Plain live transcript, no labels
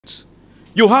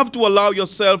You have to allow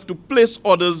yourself to place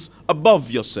others above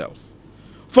yourself.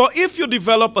 For if you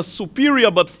develop a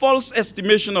superior but false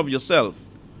estimation of yourself,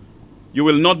 you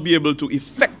will not be able to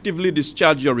effectively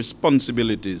discharge your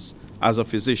responsibilities as a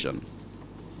physician.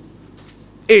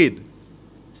 Aid.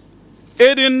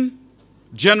 Aiding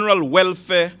general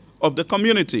welfare of the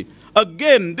community.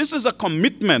 Again, this is a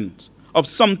commitment of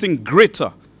something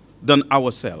greater than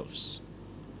ourselves.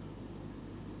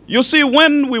 You see,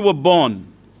 when we were born,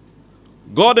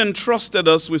 God entrusted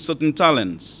us with certain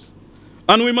talents,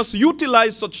 and we must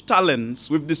utilize such talents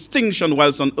with distinction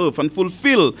whilst on earth and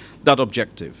fulfill that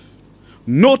objective.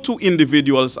 No two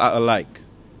individuals are alike.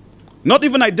 Not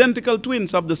even identical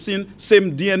twins have the same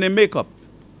DNA makeup.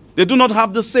 They do not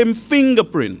have the same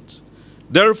fingerprint.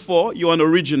 Therefore, you are an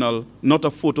original, not a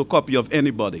photocopy of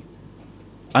anybody.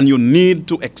 And you need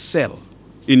to excel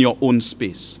in your own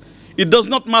space. It does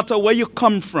not matter where you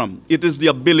come from. It is the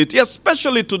ability,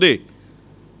 especially today.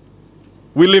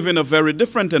 We live in a very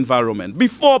different environment.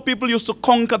 Before, people used to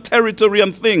conquer territory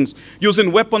and things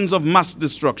using weapons of mass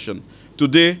destruction.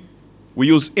 Today, we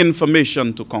use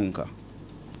information to conquer.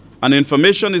 And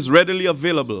information is readily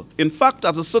available. In fact,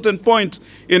 at a certain point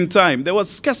in time, there was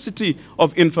scarcity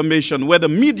of information where the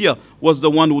media was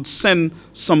the one who would send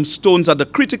some stones at the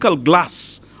critical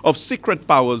glass of secret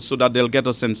powers so that they'll get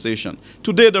a sensation.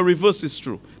 Today, the reverse is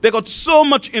true. They got so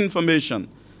much information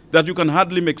that you can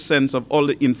hardly make sense of all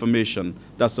the information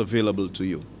that's available to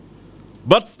you.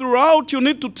 But throughout, you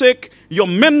need to take your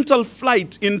mental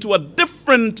flight into a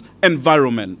different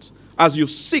environment as you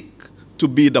seek to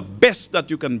be the best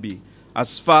that you can be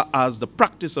as far as the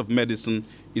practice of medicine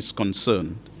is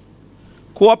concerned.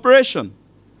 Cooperation.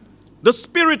 The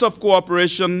spirit of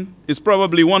cooperation is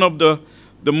probably one of the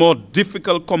more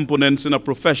difficult components in a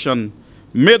profession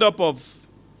made up of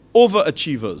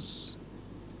overachievers.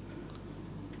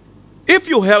 If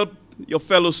you help your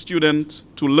fellow student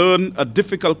to learn a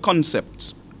difficult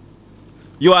concept,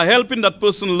 you are helping that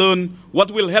person learn what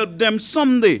will help them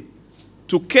someday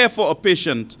to care for a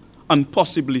patient and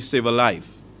possibly save a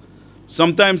life.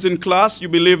 Sometimes in class, you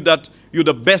believe that you're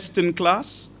the best in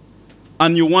class,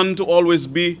 and you want to always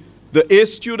be the A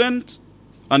student,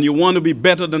 and you want to be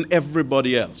better than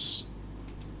everybody else.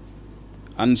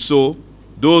 And so,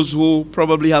 those who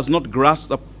probably has not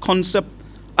grasped a concept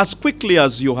as quickly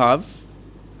as you have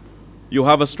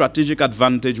a strategic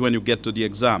advantage when you get to the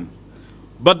exam.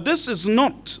 But this is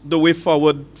not the way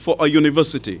forward for a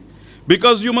university,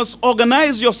 because you must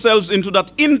organize yourselves into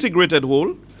that integrated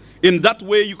whole. In that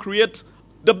way, you create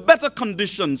the better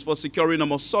conditions for securing a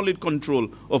more solid control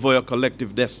over your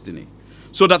collective destiny,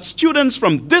 so that students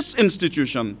from this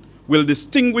institution will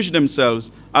distinguish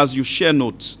themselves as you share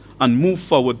notes and move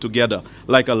forward together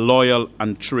like a loyal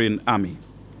and trained army.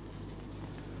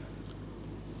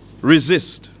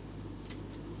 Resist.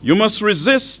 You must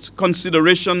resist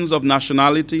considerations of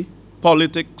nationality,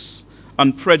 politics,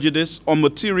 and prejudice or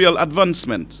material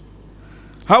advancement.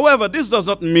 However, this does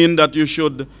not mean that you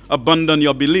should abandon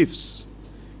your beliefs.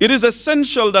 It is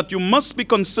essential that you must be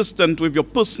consistent with your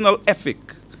personal ethic,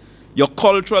 your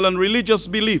cultural and religious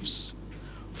beliefs.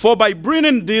 For by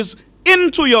bringing these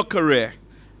into your career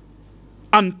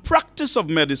and practice of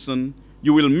medicine,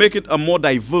 you will make it a more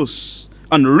diverse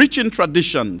and rich in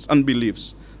traditions and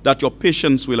beliefs that your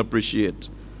patients will appreciate.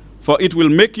 For it will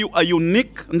make you a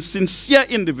unique and sincere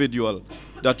individual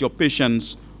that your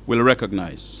patients will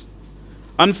recognize.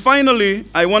 And finally,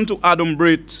 I want to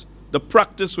adumbrate the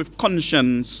practice with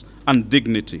conscience and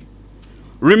dignity.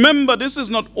 Remember, this is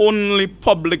not only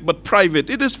public but private.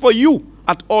 It is for you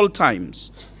at all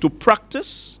times to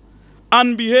practice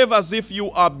and behave as if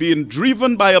you are being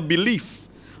driven by a belief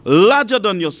larger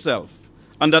than yourself,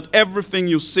 and that everything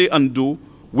you say and do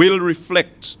will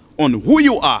reflect on who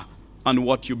you are and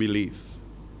what you believe.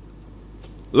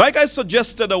 Like I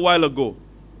suggested a while ago,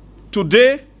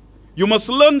 today you must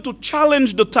learn to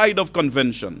challenge the tide of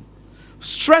convention,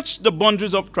 stretch the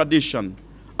boundaries of tradition,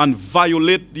 and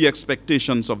violate the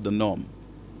expectations of the norm.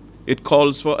 It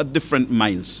calls for a different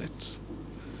mindset.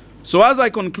 So as I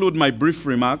conclude my brief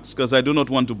remarks, because I do not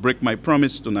want to break my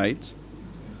promise tonight,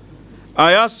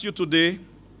 I ask you today,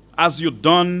 as you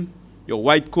don your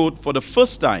white coat for the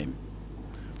first time,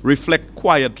 reflect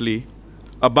quietly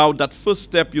about that first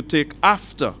step you take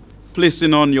after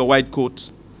placing on your white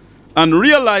coat, and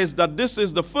realize that this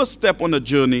is the first step on a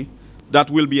journey that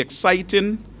will be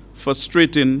exciting,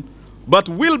 frustrating, but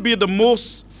will be the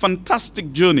most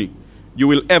fantastic journey you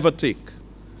will ever take.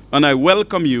 And I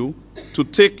welcome you to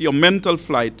take your mental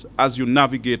flight as you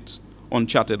navigate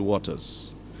uncharted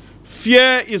waters.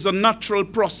 Fear is a natural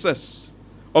process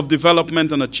of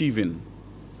development and achieving.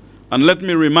 And let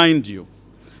me remind you,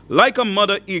 like a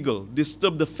mother eagle,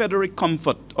 disturb the feathery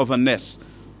comfort of her nest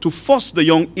to force the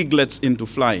young eaglets into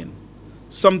flying.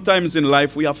 Sometimes in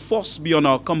life, we are forced beyond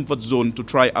our comfort zone to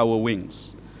try our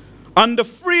wings. And the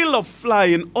thrill of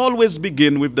flying always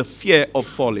begins with the fear of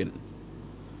falling.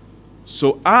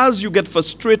 So as you get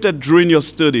frustrated during your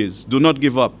studies, do not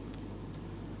give up.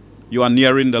 You are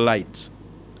nearing the light.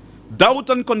 Doubt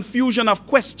and confusion of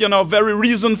question are very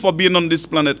reason for being on this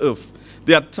planet Earth.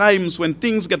 There are times when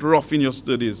things get rough in your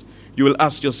studies. You will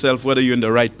ask yourself whether you're in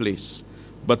the right place.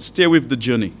 But stay with the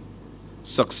journey.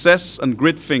 Success and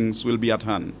great things will be at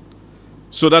hand,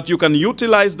 so that you can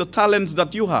utilize the talents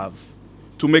that you have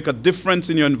to make a difference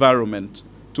in your environment,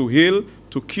 to heal,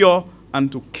 to cure,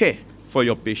 and to care for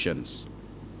your patients.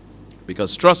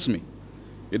 Because trust me,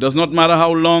 it does not matter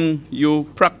how long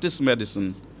you practice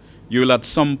medicine, you will at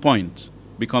some point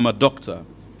become a doctor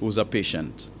who's a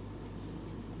patient.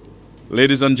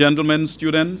 Ladies and gentlemen,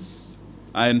 students,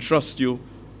 I entrust you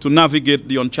to navigate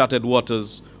the uncharted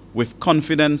waters with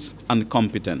confidence and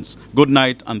competence. Good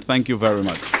night, and thank you very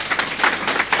much.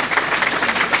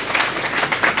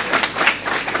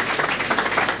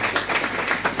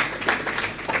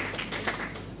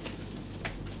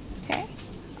 Okay.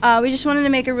 We just wanted to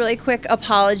make a really quick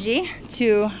apology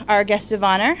to our guest of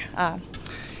honor,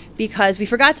 because we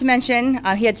forgot to mention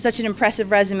he had such an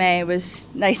impressive resume. It was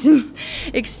nice and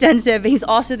extensive. He's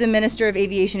also the Minister of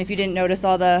Aviation, if you didn't notice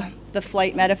all the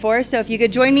flight metaphors. So if you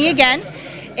could join me again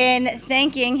in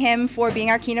thanking him for being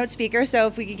our keynote speaker. So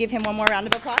if we could give him one more round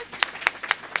of applause.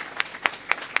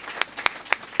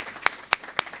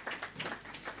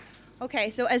 Okay,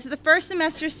 so as the first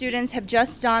semester students have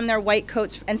just donned their white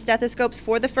coats and stethoscopes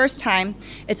for the first time,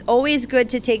 it's always good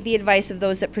to take the advice of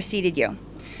those that preceded you.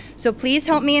 So please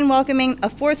help me in welcoming a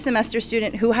fourth semester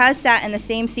student who has sat in the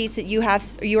same seats that you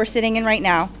are sitting in right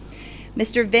now,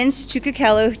 Mr. Vince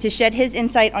Chukukelu, to shed his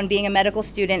insight on being a medical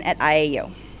student at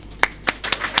IAU.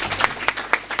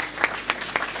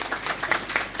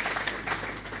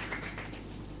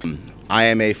 I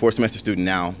am a fourth semester student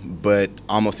now, but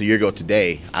almost a year ago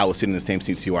today, I was sitting in the same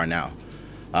seats you are now.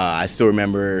 I still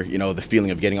remember, the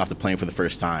feeling of getting off the plane for the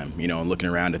first time, and looking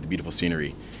around at the beautiful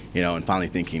scenery, and finally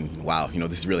thinking, wow,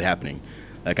 this is really happening.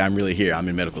 Like, I'm really here. I'm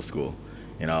in medical school.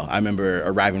 I remember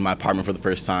arriving in my apartment for the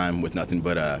first time with nothing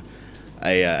but a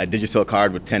Digicel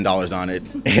card with $10 on it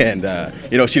and,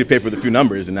 a sheet of paper with a few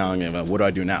numbers, and now I'm what do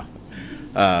I do now?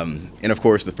 And, of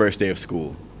course, the first day of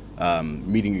school.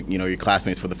 Meeting, your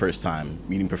classmates for the first time,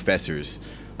 meeting professors.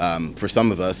 For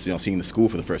some of us, seeing the school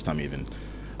for the first time even.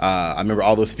 I remember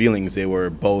all those feelings. They were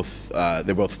both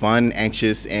fun,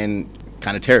 anxious, and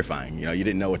kind of terrifying. You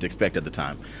didn't know what to expect at the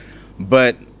time.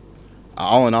 But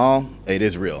all in all, it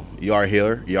is real. You are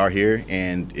here,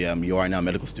 and you are now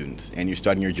medical students, and you're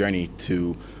starting your journey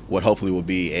to what hopefully will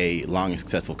be a long and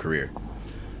successful career.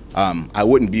 I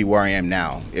wouldn't be where I am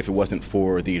now if it wasn't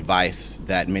for the advice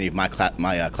that many of my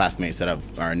classmates that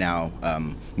are now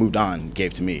moved on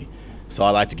gave to me. So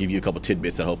I'd like to give you a couple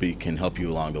tidbits that hopefully can help you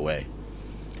along the way.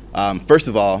 First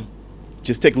of all,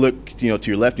 just take a look to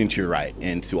your left and to your right,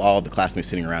 and to all of the classmates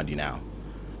sitting around you now.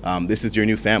 This is your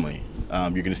new family. You're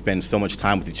going to spend so much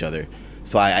time with each other.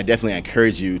 So I definitely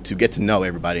encourage you to get to know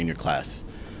everybody in your class.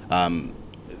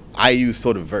 IAU is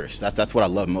so diverse. That's what I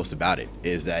love most about it,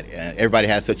 is that everybody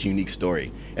has such a unique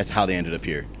story as to how they ended up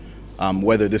here.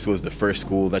 Whether this was the first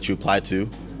school that you applied to,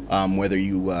 whether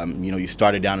you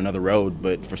started down another road,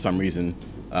 but for some reason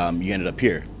you ended up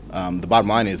here. The bottom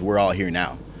line is we're all here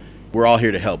now. We're all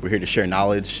here to help. We're here to share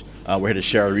knowledge. We're here to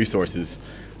share our resources.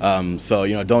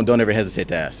 So don't ever hesitate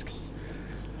to ask.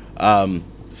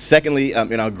 Secondly,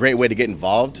 a great way to get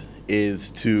involved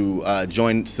is to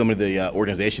join some of the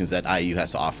organizations that IAU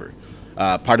has to offer.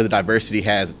 Part of the diversity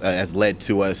has led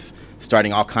to us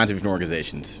starting all kinds of different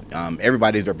organizations.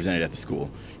 Everybody is represented at the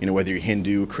school. Whether you're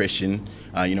Hindu, Christian,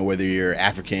 whether you're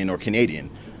African or Canadian.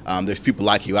 There's people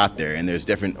like you out there, and there's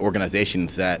different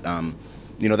organizations that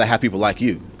that have people like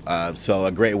you. So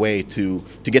a great way to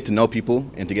get to know people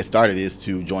and to get started is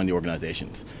to join the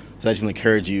organizations. So I just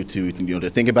encourage you to to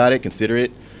think about it, consider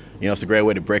it. It's a great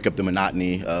way to break up the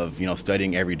monotony of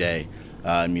studying every day.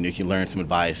 You can learn some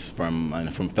advice from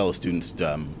fellow students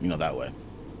that way.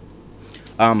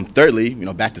 Thirdly,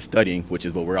 back to studying, which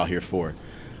is what we're all here for.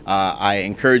 I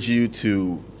encourage you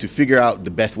to figure out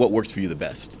what works for you the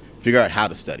best. Figure out how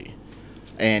to study.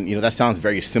 And that sounds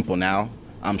very simple now.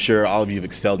 I'm sure all of you have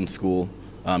excelled in school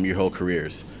your whole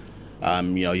careers.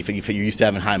 You're used to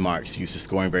having high marks, you're used to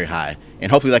scoring very high,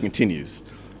 and hopefully that continues.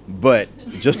 But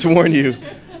just to warn you,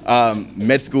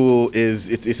 med school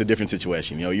it's a different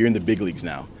situation. You're in the big leagues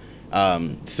now.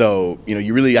 So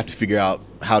you really have to figure out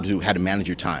how to manage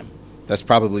your time. That's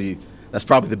probably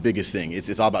the biggest thing.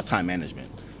 It's all about time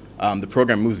management. The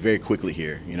program moves very quickly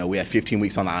here. You know, we have 15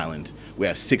 weeks on the island. We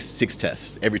have six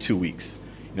tests every 2 weeks.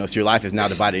 You know, so your life is now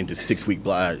divided into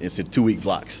 2-week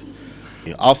blocks.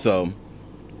 Also,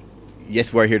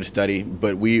 yes, we're here to study,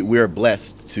 but we are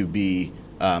blessed to be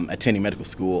attending medical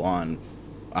school on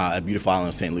a beautiful island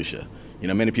of St. Lucia. You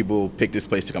know, many people pick this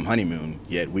place to come honeymoon,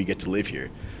 yet we get to live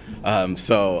here.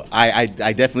 So I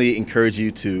definitely encourage you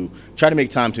to try to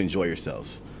make time to enjoy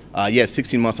yourselves. You have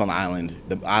 16 months on the island.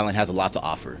 The island has a lot to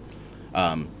offer.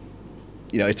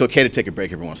 You know, it's okay to take a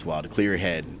break every once in a while to clear your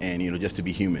head and, you know, just to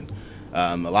be human.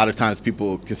 A lot of times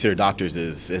people consider doctors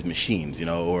as machines, you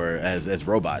know, or as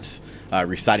robots,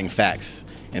 reciting facts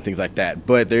and things like that.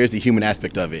 But there is the human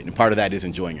aspect of it, and part of that is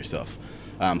enjoying yourself.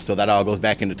 So that all goes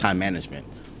back into time management.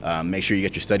 Make sure you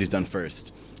get your studies done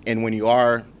first. And when you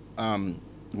are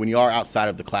outside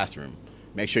of the classroom,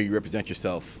 make sure you represent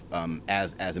yourself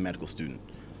as a medical student.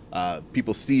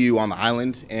 People see you on the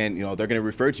island, and you know they're going to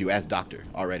refer to you as doctor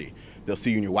already. They'll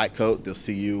see you in your white coat. They'll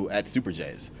see you at Super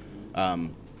J's.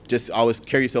 Just always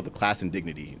carry yourself with class and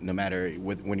dignity, no matter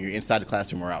when you're inside the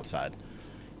classroom or outside.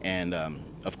 And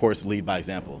of course, lead by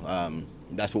example.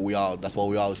 That's what we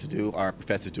all used to do. Our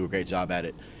professors do a great job at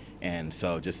it. And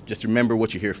so just remember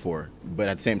what you're here for. But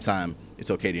at the same time,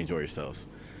 it's okay to enjoy yourselves.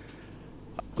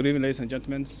 Good evening, ladies and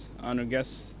gentlemen, honored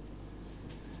guests,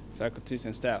 faculties,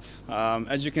 and staff.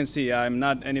 As you can see, I'm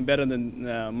not any better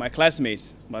than my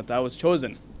classmates, but I was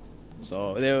chosen.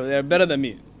 So they're better than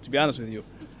me, to be honest with you.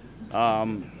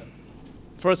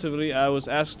 Firstly, I was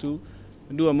asked to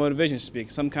do a motivation speak,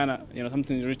 some kind of, you know,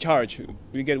 something to recharge.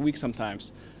 We get weak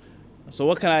sometimes. So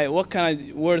what kind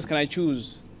of words can I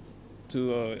choose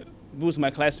to boost my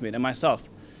classmate and myself?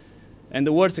 And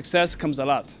the word success comes a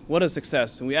lot. What is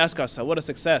success? And we ask ourselves, what is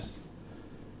success?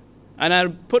 And I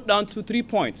put down 3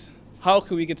 points. How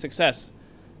can we get success?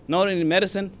 Not only in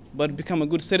medicine, but become a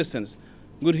good citizens,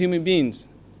 good human beings.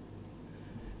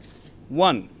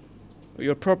 1,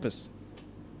 your purpose.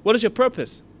 What is your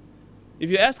purpose? If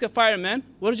you ask a fireman,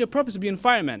 what is your purpose of being a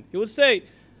fireman? He would say,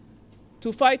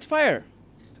 to fight fire,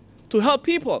 to help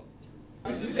people.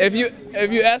 If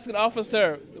you ask an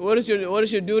officer, what is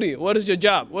your duty? What is your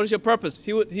job? What is your purpose?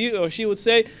 He or she would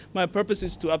say, my purpose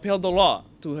is to uphold the law,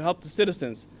 to help the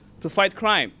citizens, to fight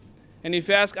crime. And if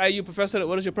you ask IAU professor,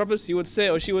 what is your purpose? He would say,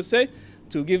 or she would say,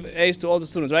 to give A's to all the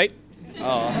students, right?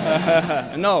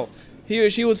 Oh. No. He or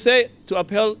she would say, to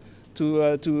uphold,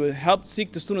 to help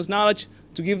seek the students' knowledge,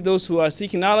 to give those who are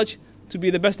seeking knowledge to be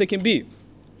the best they can be.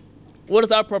 What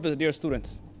is our purpose, dear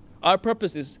students? Our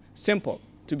purpose is simple,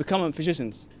 to become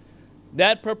physicians.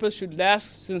 That purpose should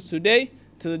last since today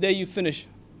till the day you finish.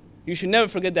 You should never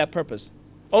forget that purpose.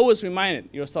 Always remind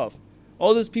it yourself.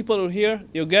 All these people who are here,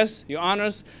 your guests, your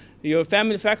honors, your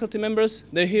family, faculty members,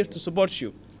 they're here to support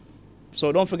you.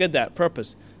 So don't forget that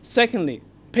purpose. Secondly,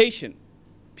 patient.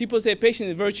 People say patient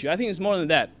is virtue. I think it's more than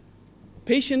that.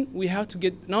 Patient, we have to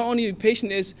get, not only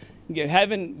patient is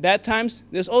having bad times,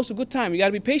 there's also good time. You got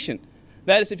to be patient.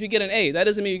 That is, if you get an A, that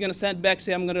doesn't mean you're going to stand back and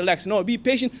say, I'm going to relax. No, be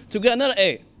patient to get another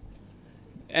A.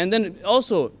 And then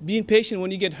also, being patient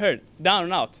when you get hurt, down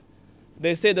and out.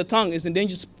 They say the tongue is a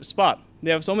dangerous spot.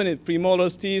 They have so many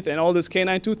premolars, teeth, and all this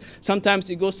canine tooth. Sometimes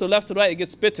it goes to left to right, it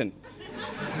gets bitten.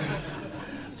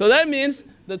 So that means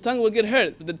the tongue will get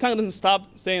hurt. The tongue doesn't stop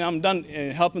saying, I'm done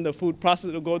helping the food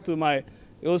process to go to my,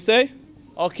 it will say,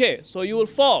 okay, so you will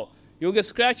fall. You'll get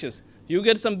scratches. You'll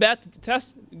get some bad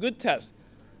tests, good tests.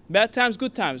 Bad times,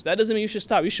 good times. That doesn't mean you should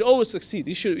stop. You should always succeed.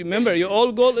 You should remember your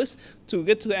whole goal is to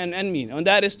get to the end mean, and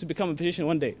that is to become a physician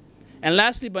one day. And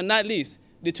lastly, but not least,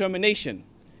 determination.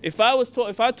 If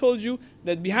I told you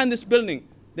that behind this building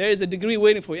there is a degree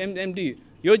waiting for you, MD,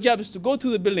 your job is to go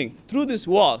through the building, through these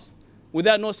walls,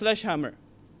 without no sledgehammer.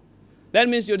 That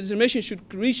means your determination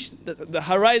should reach the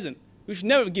horizon. You should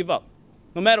never give up,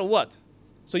 no matter what.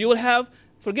 So you will have,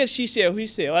 forget she say or he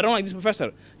say, oh, I don't like this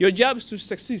professor. Your job is to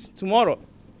succeed tomorrow.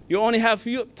 You only have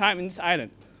few time in this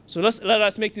island. So let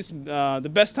us make this the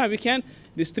best time we can.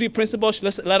 These 3 principles,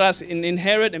 let us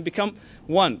inherit and become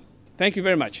one. Thank you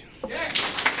very much. Yeah.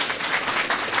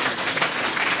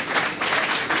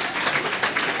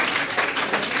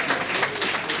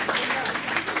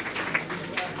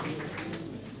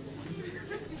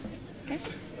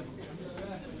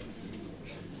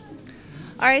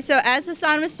 All right, so as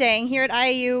Hassan was saying, here at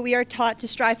IAU, we are taught to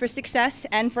strive for success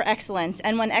and for excellence.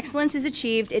 And when excellence is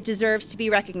achieved, it deserves to be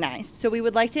recognized. So we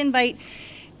would like to invite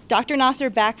Dr.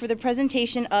 Nasser back for the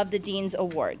presentation of the Dean's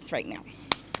Awards right now.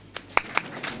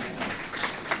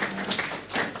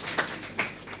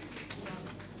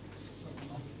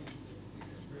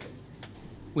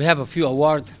 We have a few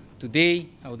awards today.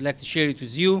 I would like to share it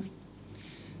with you.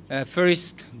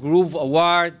 First Groove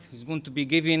Award is going to be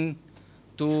given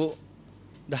to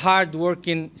the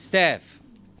hard-working staff.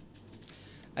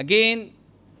 Again,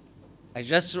 I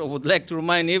just would like to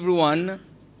remind everyone,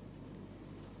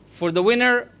 for the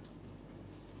winner,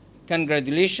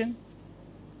 congratulations.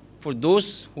 For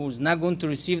those who's not going to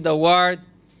receive the award,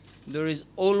 there is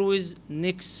always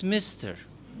next semester.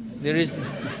 There is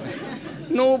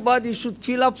nobody should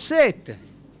feel upset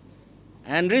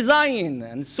and resign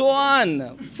and so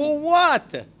on. For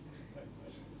what?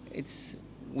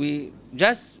 We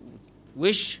just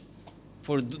wish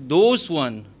for those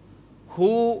one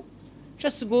who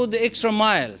just go the extra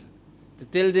mile to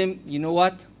tell them, you know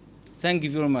what, thank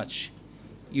you very much.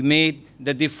 You made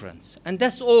the difference. And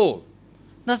that's all.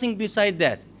 Nothing beside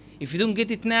that. If you don't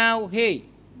get it now, hey,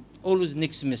 always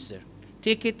next semester.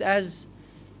 Take it as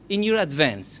in your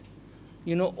advance.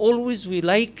 You know, always we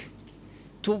like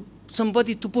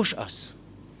somebody to push us.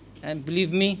 And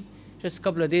believe me, just a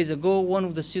couple of days ago, one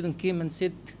of the students came and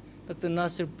said, Dr.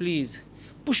 Nasser, please,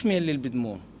 push me a little bit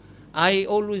more. I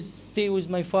always stay with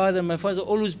my father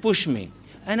always pushed me.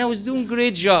 And I was doing a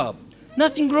great job.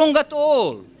 Nothing wrong at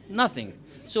all, nothing.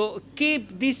 So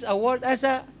keep this award as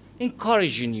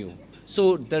encouraging you.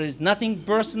 So there is nothing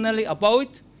personally about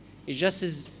it. It just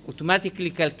is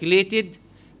automatically calculated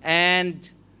and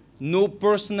no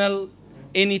personal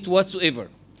in it whatsoever.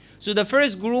 So the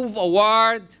first Groove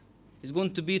Award is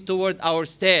going to be toward our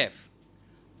staff.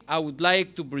 I would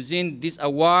like to present this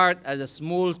award as a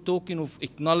small token of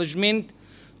acknowledgement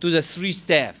to the 3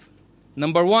 staff.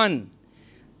 Number 1,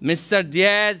 Mr.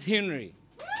 Diaz Henry.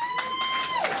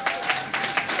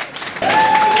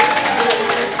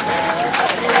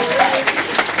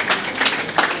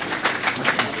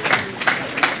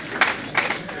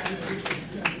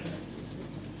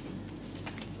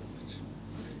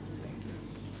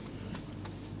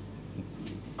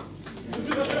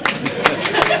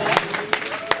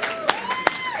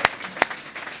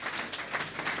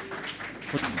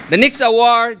 The next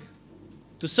award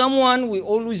to someone we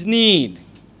always need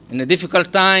in a difficult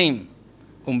time.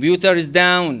 Computer is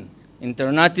down,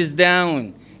 internet is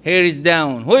down, hair is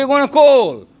down. Who are you going to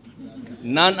call?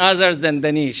 None other than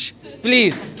Danish.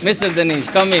 Please, Mr. Danish,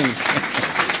 come in.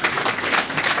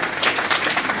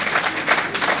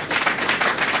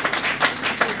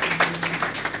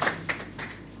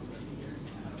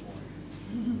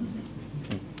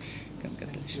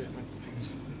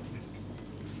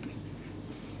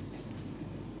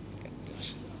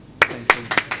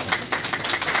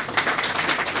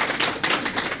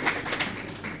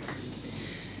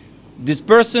 This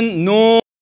person knows